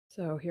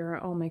So here are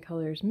all my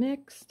colors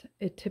mixed.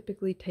 It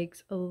typically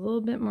takes a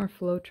little bit more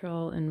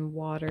Floetrol and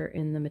water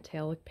in the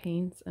metallic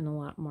paints and a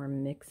lot more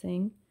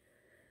mixing.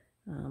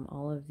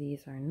 All of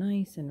these are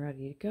nice and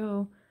ready to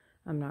go.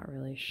 I'm not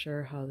really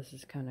sure how this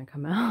is going to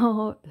come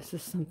out. This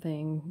is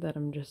something that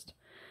I'm just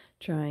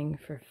trying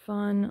for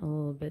fun, a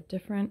little bit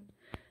different.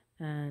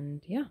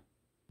 And yeah,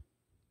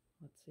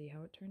 let's see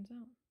how it turns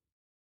out.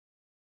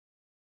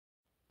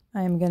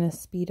 I'm going to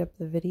speed up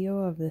the video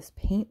of this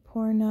paint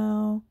pour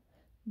now.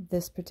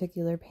 This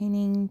particular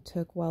painting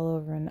took well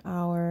over an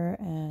hour,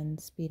 and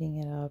speeding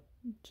it up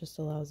just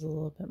allows a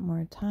little bit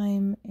more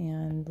time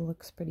and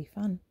looks pretty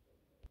fun.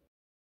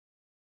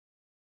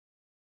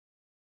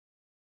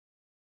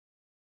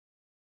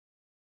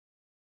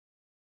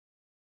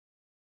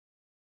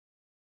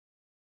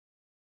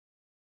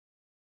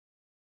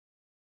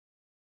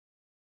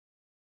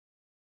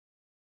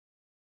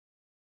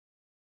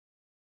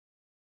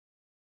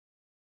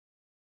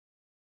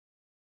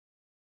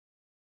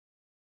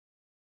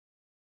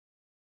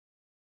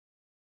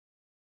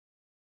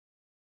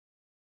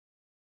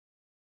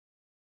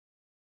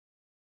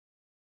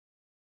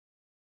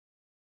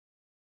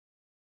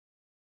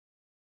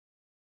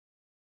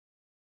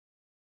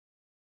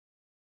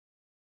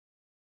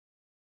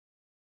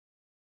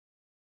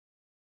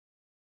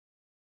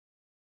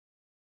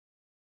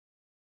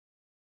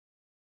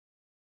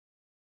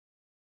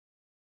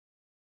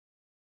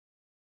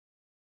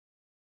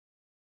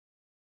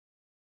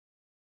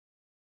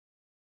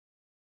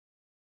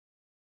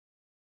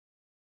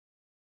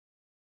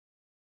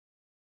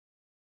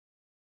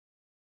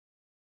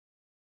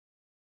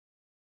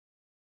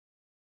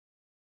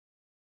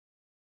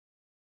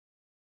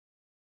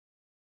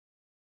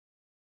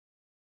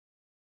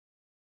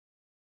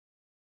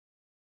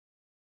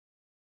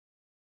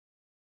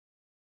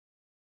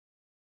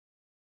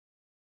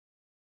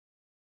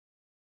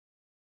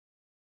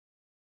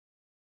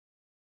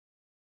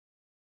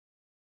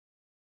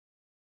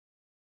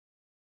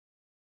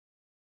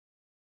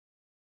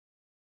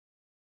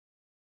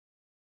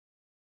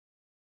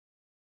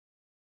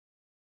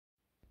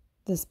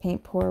 This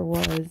paint pour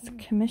was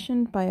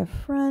commissioned by a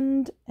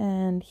friend,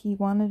 and he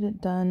wanted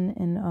it done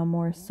in a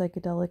more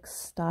psychedelic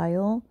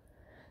style.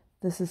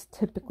 This is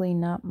typically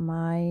not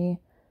my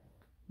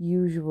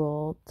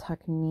usual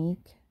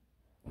technique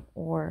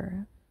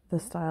or the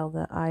style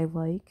that I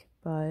like,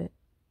 but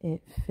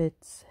it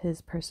fits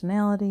his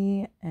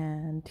personality,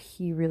 and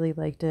he really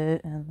liked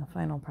it, and the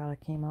final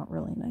product came out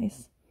really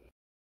nice.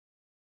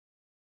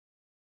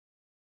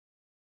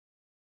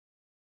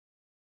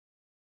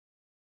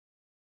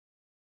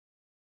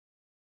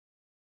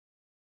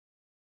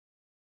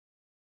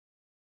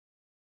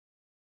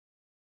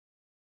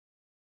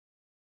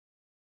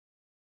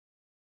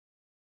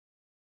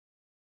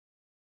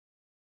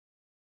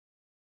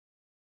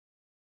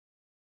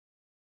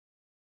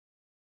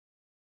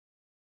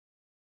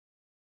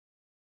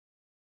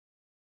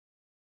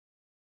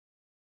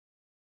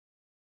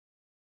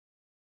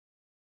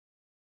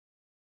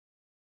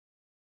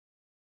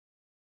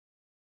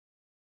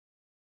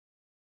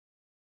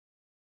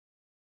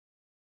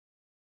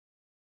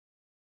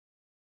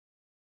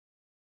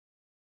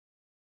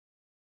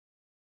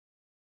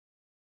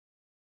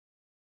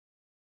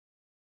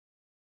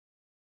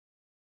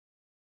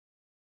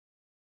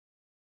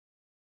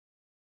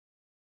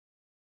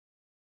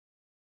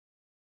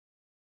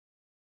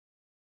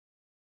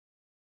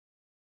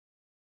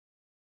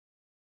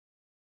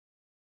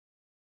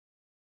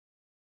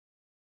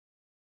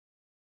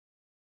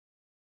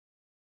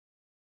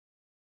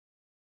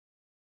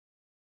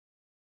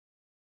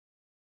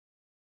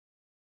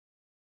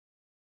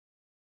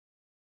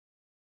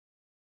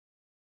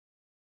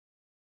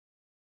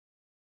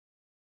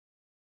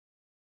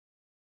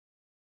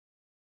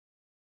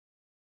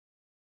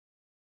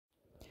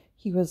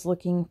 He was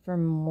looking for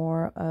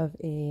more of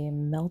a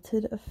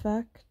melted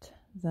effect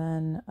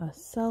than a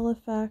cell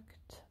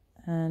effect,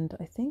 and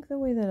I think the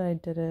way that I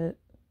did it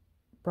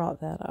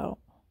brought that out.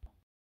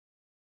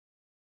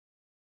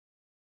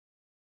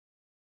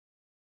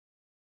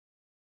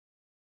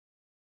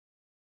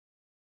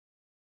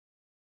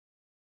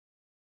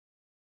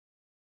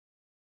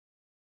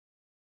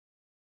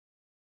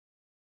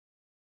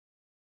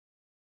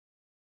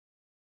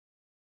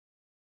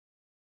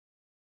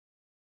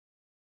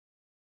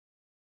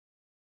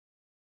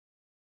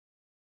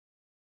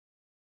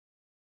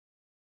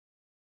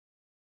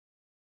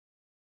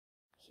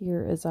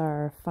 Here is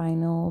our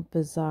final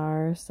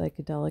bizarre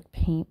psychedelic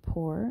paint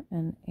pour,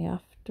 and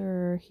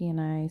after he and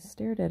I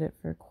stared at it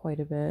for quite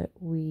a bit,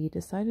 we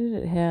decided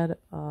it had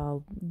a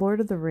Lord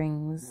of the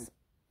Rings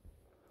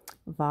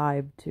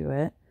vibe to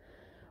it,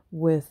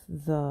 with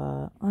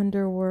the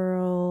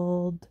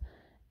underworld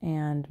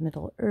and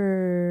Middle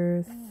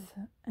Earth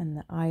and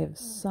the Eye of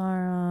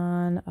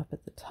Sauron up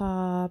at the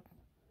top.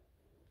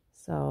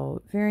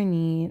 So very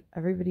neat.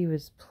 Everybody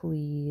was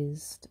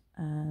pleased,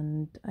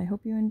 and I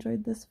hope you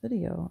enjoyed this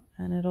video.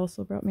 And it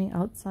also brought me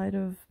outside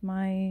of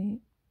my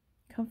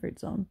comfort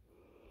zone.